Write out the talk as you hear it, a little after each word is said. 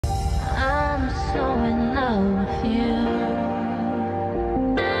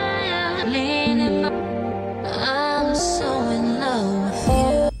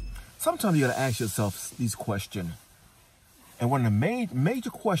Sometimes you got to ask yourself these questions. And one of the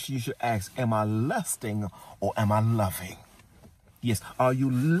major questions you should ask, am I lusting or am I loving? Yes, are you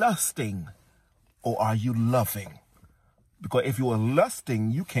lusting or are you loving? Because if you are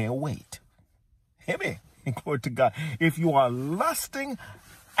lusting, you can't wait. Hear me? And glory to God. If you are lusting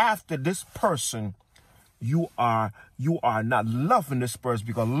after this person, you are not loving this person,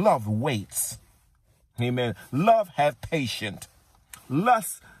 because love waits. Amen. Love have patience.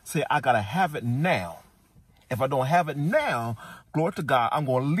 Lust say, I got to have it now. If I don't have it now, glory to God, I'm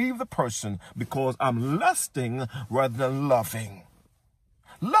going to leave the person because I'm lusting rather than loving.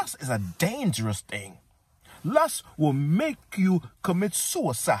 Lust is a dangerous thing. Lust will make you commit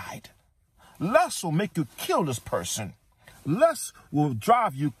suicide. Lust will make you kill this person. Lust will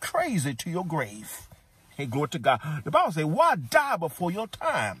drive you crazy to your grave. Hey, glory to God. The Bible says, why die before your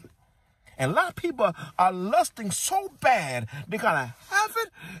time? And a lot of people are lusting so bad, they gotta have it.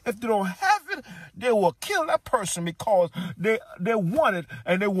 If they don't have it, they will kill that person because they want it,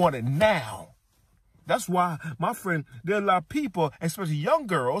 and they want it now. That's why, my friend, there are a lot of people, especially young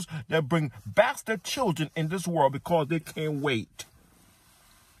girls, that bring bastard children in this world because they can't wait.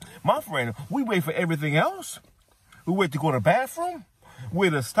 My friend, we wait for everything else. We wait to go to the bathroom,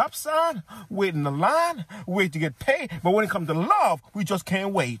 wait at a stop sign, wait in the line, wait to get paid. But when it comes to love, we just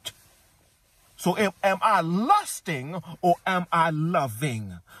can't wait. So am I lusting or am I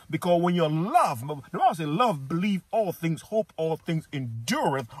loving? Because when you're love, the Bible says, love believe all things, hope all things,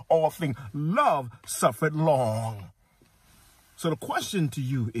 endureth all things. Love suffered long. So the question to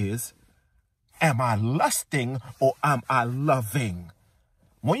you is, am I lusting or am I loving?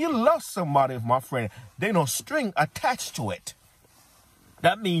 When you love somebody, my friend, there's no string attached to it.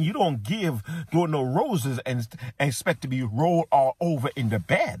 That means you don't give no roses and expect to be rolled all over in the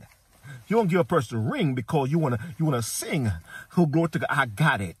bed. You don't give a person a ring because you wanna sing, oh, glory to God, I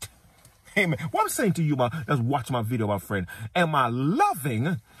got it. Amen. What I'm saying to you, just watch my video, my friend. Am I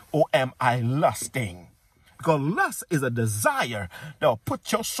loving or am I lusting? Because lust is a desire that will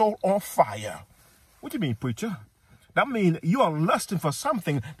put your soul on fire. What do you mean, preacher? That means you are lusting for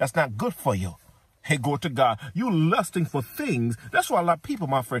something that's not good for you. Hey, glory to God. You lusting for things. That's why a lot of people,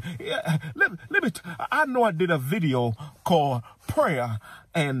 my friend. Yeah, I know I did a video called Prayer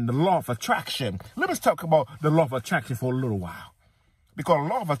and the Law of Attraction. Let me talk about the Law of Attraction for a little while. Because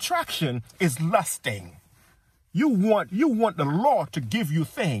law of attraction is lusting. You want the law to give you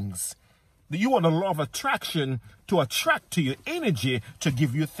things. You want the law of attraction to attract to your energy to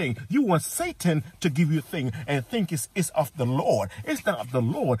give you things. You want Satan to give you things and think it's of the Lord. It's not of the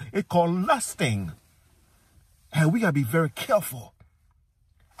Lord. It's called lusting. And we got to be very careful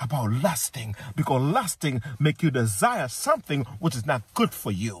about lusting, because lusting make you desire something which is not good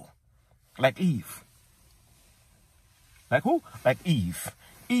for you. Like Eve. Like who? Like Eve.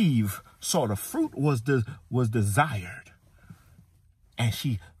 Eve saw the fruit was desired, and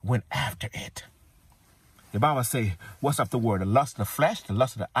she went after it. The Bible says, what's of the word? The lust of the flesh, the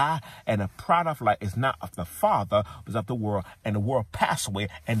lust of the eye, and the pride of life is not of the Father, but is of the world. And the world pass away,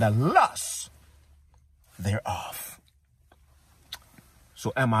 and the lust thereof.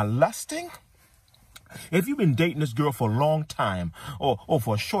 So am I lusting? If you've been dating this girl for a long time or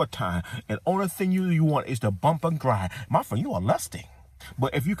for a short time, and the only thing you want is to bump and grind, my friend, you are lusting.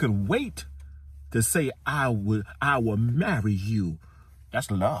 But if you can wait to say, I will marry you,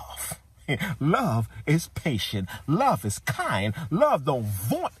 that's love. Love is patient. Love is kind. Love don't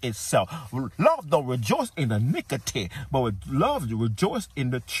vaunt itself. Love don't rejoice in iniquity, but with love you rejoice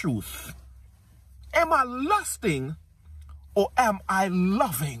in the truth. Am I lusting or am I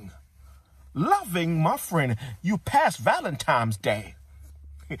loving? Loving, my friend, you pass Valentine's Day.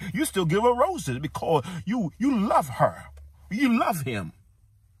 You still give her roses because you love her. You love him.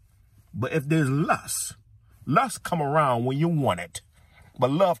 But if there's lust come around when you want it. But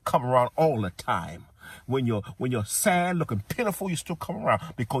love come around all the time. When you're sad, looking pitiful, you still come around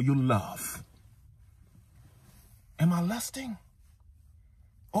because you love. Am I lusting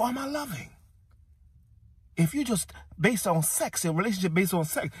or am I loving? If you just based on sex, a relationship based on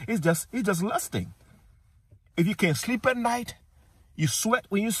sex, it's just lusting. If you can't sleep at night, you sweat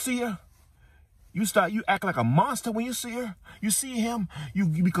when you see her. You act like a monster when you see her. You see him, you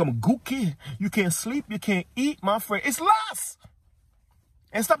become gooky. You can't sleep, you can't eat, my friend. It's lust.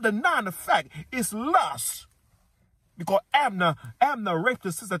 And stop denying the fact it's lust. Because Abner raped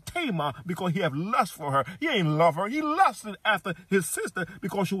his sister Tamar because he had lust for her. He ain't love her. He lusted after his sister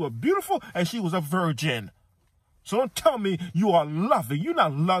because she was beautiful and she was a virgin. So don't tell me you are loving. You're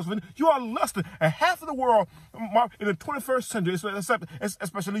not loving. You are lusting. And half of the world in the 21st century,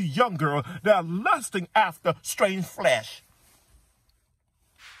 especially young girls, they are lusting after strange flesh.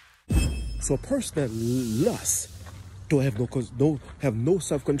 So a person that lusts don't have no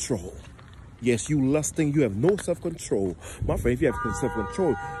self-control. Yes, you lusting, you have no self-control. My friend, if you have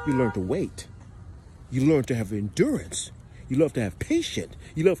self-control, you learn to wait. You learn to have endurance. You love to have patience.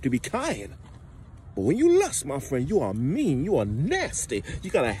 You love to be kind. But when you lust, my friend, you are mean. You are nasty. You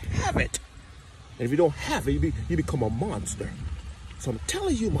got to have it. And if you don't have it, you become a monster. So I'm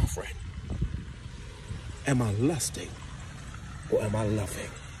telling you, my friend, am I lusting or am I loving?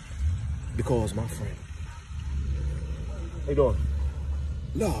 Because, my friend, how you doing?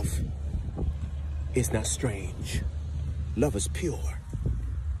 Love is not strange. Love is pure.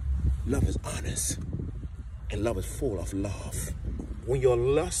 Love is honest. And love is full of love. When you're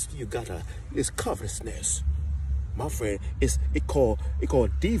lust, it's covetousness. My friend, it called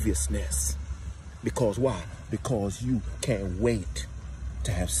deviousness. Because why? Because you can't wait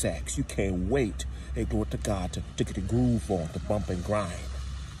to have sex. You can't wait, hey, glory to God, to get the groove on, to bump and grind.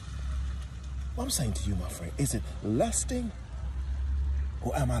 What I'm saying to you, my friend, is it lusting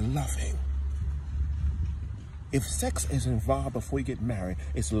or am I loving? If sex is involved before you get married,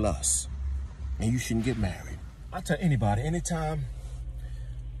 it's lust. And you shouldn't get married. I tell anybody, anytime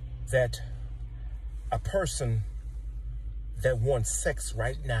that a person that wants sex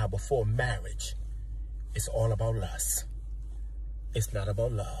right now before marriage, it's all about lust. It's not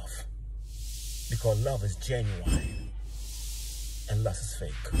about love. Because love is genuine and lust is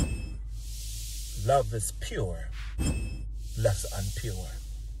fake. Love is pure, lust is unpure.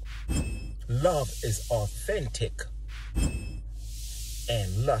 Love is authentic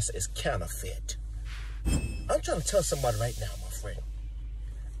and lust is counterfeit. I'm trying to tell somebody right now, my friend,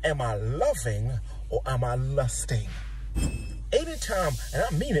 am I loving or am I lusting? Anytime, and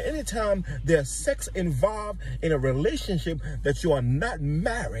I mean it, anytime there's sex involved in a relationship that you are not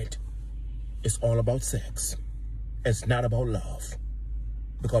married, it's all about sex. It's not about love.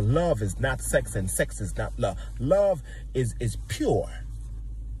 Because love is not sex and sex is not love. Love is pure.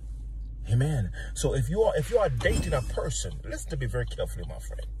 Amen. So if you are dating a person, listen to me very carefully, my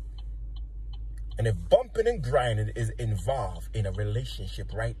friend. And if bumping and grinding is involved in a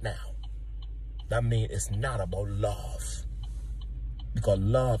relationship right now, that means it's not about love. Because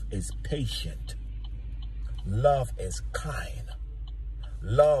love is patient. Love is kind.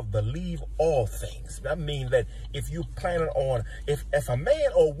 Love believe all things. That means that if you plan on, if a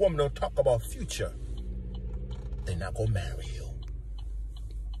man or a woman don't talk about future, they're not going to marry you.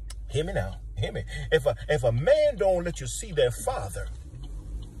 Hear me now. Hear me. If a man don't let you see their father,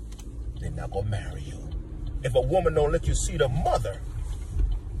 they're not going to marry you. If a woman don't let you see the mother,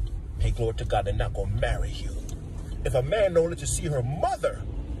 hey, glory to God, they're not going to marry you. If a man don't let you see her mother,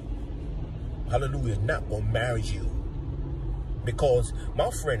 hallelujah, not going to marry you. Because, my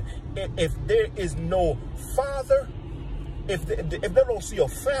friend, if there is no father, if they don't see your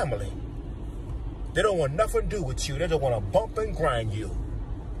family, they don't want nothing to do with you. They just want to bump and grind you.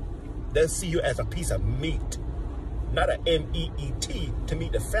 They see you as a piece of meat. Not a M-E-E-T to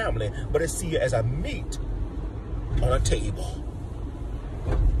meet the family, but they see you as a meat on a table.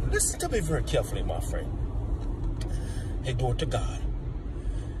 Listen to me very carefully, my friend. Hey, glory to God.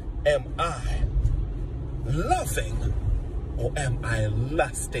 Am I loving or am I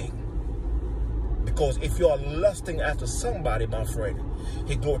lusting? Because if you are lusting after somebody, my friend,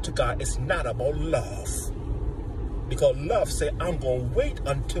 hey, glory to God, it's not about love. Because love say, I'm going to wait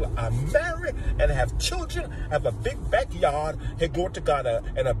until I'm married and have children, have a big backyard, hey, glory to God,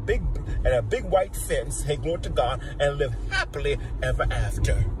 and a big big white fence, hey, glory to God, and live happily ever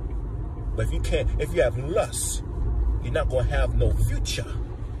after. But if you have lust, you're not going to have no future.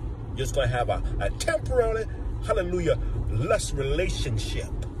 You're just going to have a temporary, hallelujah, lust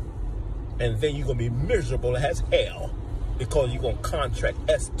relationship. And then you're going to be miserable as hell because you're going to contract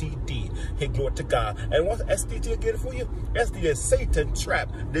STD. Hey, glory to God. And what's STD again for you? STD is Satan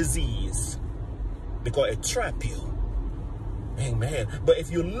trap disease. Because it trap you. Amen. But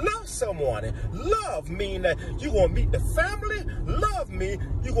if you love someone, love mean that you're going to meet the family. Love mean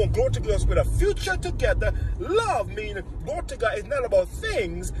you're going to go together, spend a future together. Love mean, glory to God, it's not about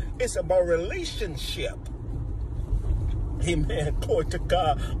things. It's about relationship. Amen. Glory to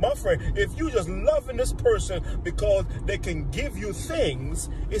God. My friend, if you just loving this person because they can give you things,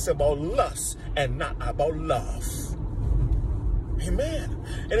 it's about lust and not about love. Amen.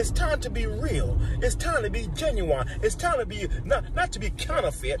 And it's time to be real. It's time to be genuine. It's time to be not to be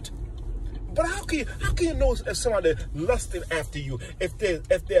counterfeit. But how can you know if somebody lusting after you? If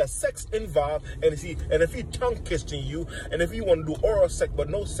there's sex involved and if he tongue kissing you and if you want to do oral sex but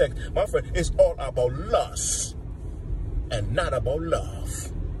no sex, my friend, it's all about lust and not about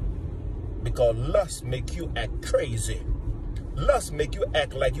love. Because lust make you act crazy. Lust make you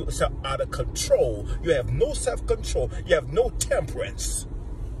act like you're out of control. You have no self-control. You have no temperance.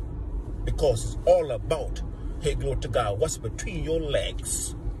 Because it's all about, hey, glory to God, what's between your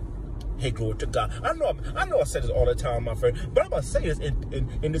legs. Hey, glory to God. I know I say this all the time, my friend, but I'm going to say this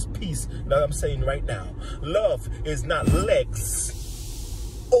in this piece that I'm saying right now. Love is not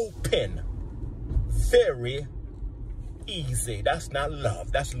legs open, very easy. That's not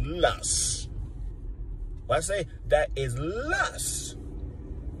love. That's lust. When I say that is lust,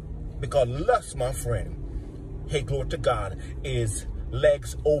 because lust, my friend, hey, glory to God, is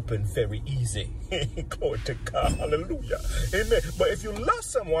legs open very easy. Glory to God. Hallelujah. Amen. But if you love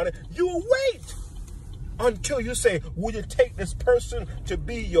someone, you will wait until you say, will you take this person to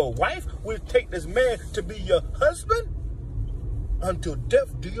be your wife? Will you take this man to be your husband? Until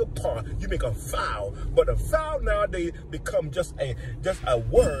death do your part. You make a vow. But a vow nowadays become just a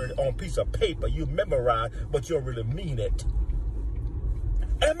word on a piece of paper you memorize, but you don't really mean it.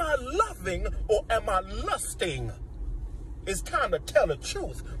 Am I loving or am I lusting? It's time to tell the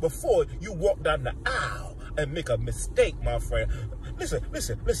truth before you walk down the aisle and make a mistake, my friend.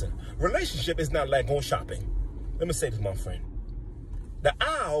 Listen. Relationship is not like going shopping. Let me say this, my friend. The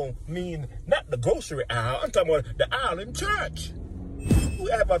aisle mean not the grocery aisle. I'm talking about the aisle in church. You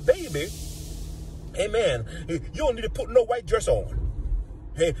have a baby, amen, you don't need to put no white dress on.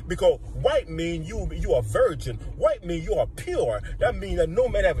 Hey, because white mean you are virgin. White mean you are pure. That means that no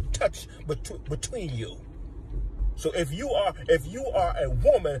man ever touch between you. So if you are a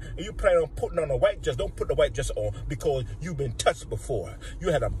woman and you plan on putting on a white dress, don't put the white dress on because you've been touched before. You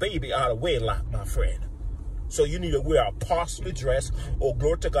had a baby out of wedlock, my friend. So you need to wear a parsley dress or,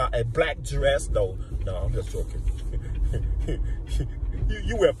 glory to God, a black dress. No, I'm just joking.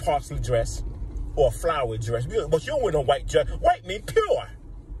 you wear a parsley dress or a flowery dress, but you don't wear no white dress. White mean pure.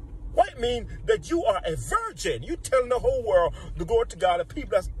 White mean that you are a virgin. You telling the whole world, the glory to God, the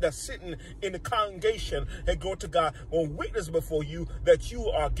people that's sitting in the congregation, and glory to God, will witness before you that you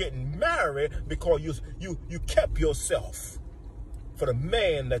are getting married because you kept yourself for the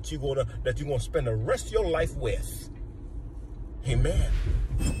man that you're gonna spend the rest of your life with. Amen.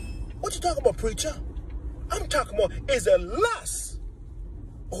 What you talking about, preacher? I'm talking about, is it lust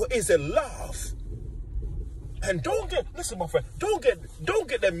or is it love? And listen, my friend, don't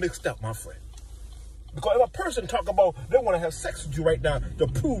get that mixed up, my friend. Because if a person talk about they want to have sex with you right now to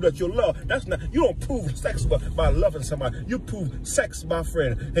prove that you love, that's not, you don't prove sex by loving somebody. You prove sex, my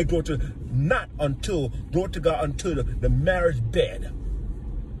friend, and go to not until, glory to God, until the marriage bed.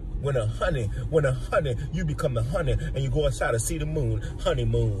 When a honey, you become the honey and you go outside to see the moon,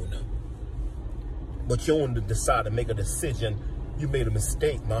 honeymoon. But you only decide to make a decision. You made a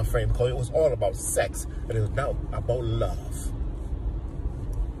mistake, my friend, because it was all about sex and it was now about love.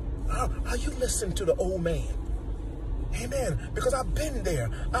 Are you listening to the old man? Amen. Because I've been there.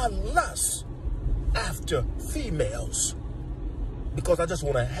 I lust after females because I just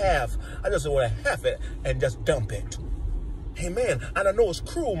want to have it and just dump it. Amen. And I know it's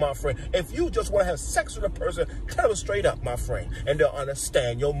cruel, my friend. If you just want to have sex with a person, tell them straight up, my friend, and they'll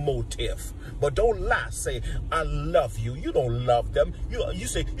understand your motive. But don't lie. Say, I love you. You don't love them. You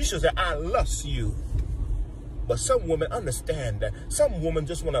should say, I lust you. But some women understand that. Some women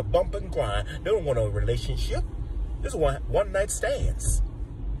just want to bump and grind. They don't want a relationship. They just want one-night stands.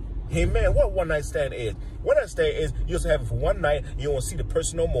 Amen. What one-night stand is? One-night stand is you just have it for one night and you don't see the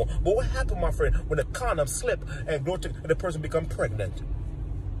person no more. But what happened, my friend, when the condom slip and the person become pregnant?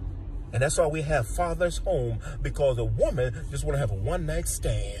 And that's why we have father's home, because a woman just want to have a one-night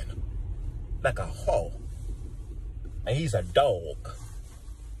stand. Like a hoe. And he's a dog.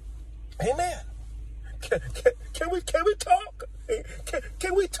 Amen. Can we talk?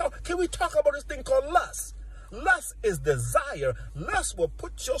 Can we talk about this thing called lust? Lust is desire. Lust will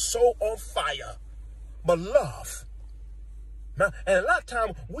put your soul on fire. But love. Now, and a lot of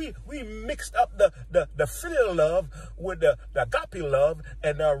times we mixed up the filial love with the agape love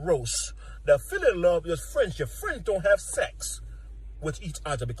and the eros. The filial love is friendship. Friends don't have sex with each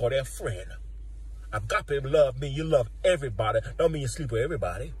other because they're friends. Agape love means you love everybody. Don't mean you sleep with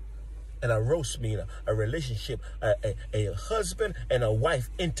everybody. And eros means a relationship, a husband and a wife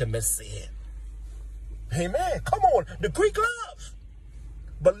intimacy. Amen. Come on. The Greek loves.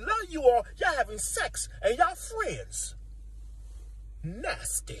 But love you all, y'all having sex and y'all friends.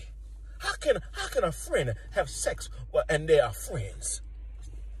 Nasty. How can a friend have sex and they are friends?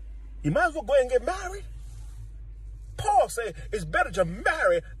 You might as well go ahead and get married. Paul said it's better to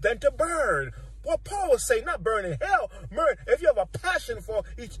marry than to burn. What Paul was saying, not burn in hell. If you have a passion for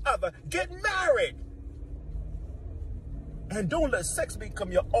each other, get married. And don't let sex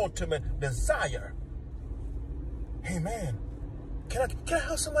become your ultimate desire. Amen. Can I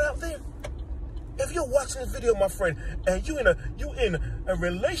help someone out there? If you're watching this video, my friend, and you in a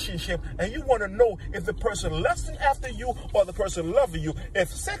relationship and you want to know if the person lusting after you or the person loving you, if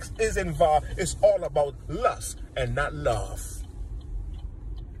sex is involved, it's all about lust and not love.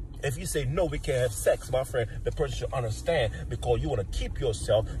 If you say, no, we can't have sex, my friend, the person should understand, because you want to keep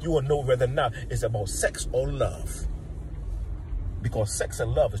yourself. You want to know whether or not it's about sex or love. Because sex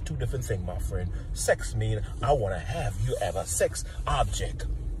and love is two different things, my friend. Sex means I want to have you as a sex object.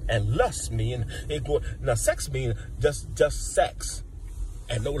 And lust means, now sex means just sex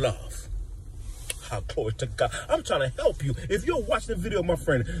and no love. Glory to God. I'm trying to help you. If you're watching the video, my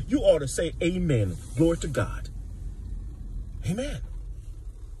friend, you ought to say amen. Glory to God. Amen.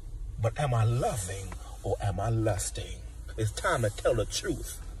 But am I loving or am I lusting? It's time to tell the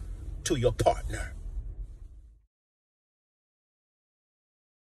truth to your partner.